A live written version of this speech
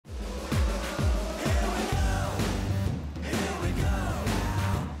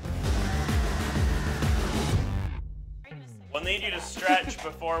We'll need you to stretch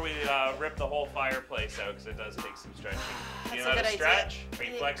before we rip the whole fireplace out, because it does take some stretching. Do you know how to stretch? Are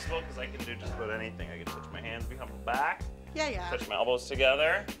you flexible? Because I can do just about anything. I can touch my hands behind my back. Yeah. Touch my elbows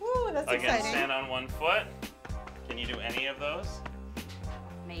together. Ooh, that's exciting. I can stand on one foot. Can you do any of those?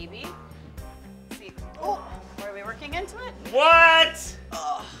 Maybe. Let's see. Oh, are we working into it? What?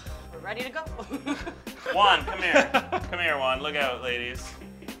 Oh, we're ready to go. Juan, come here. Come here, Juan. Look out, ladies.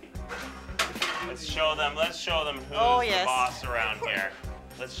 Let's show them who's the boss around here.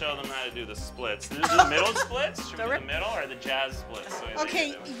 Let's show them how to do the splits. Do the middle splits? Should we do the middle or the jazz splits?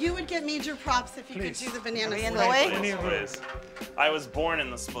 Okay, you would get major props if you could do the banana in split. the way? Please. I was born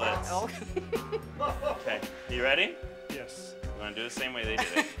in the splits. Oh. Okay, you ready? Yes. You want to do the same way they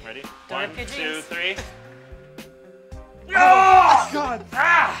did it. Ready? Don't 1, rip 2, your jeans. 3. Oh, God!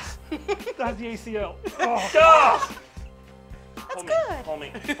 Ah! That's the ACL. Oh. Oh! That's good. Hold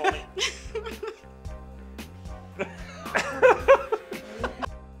me. Hold me.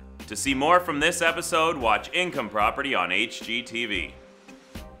 To see more from this episode, watch Income Property on HGTV.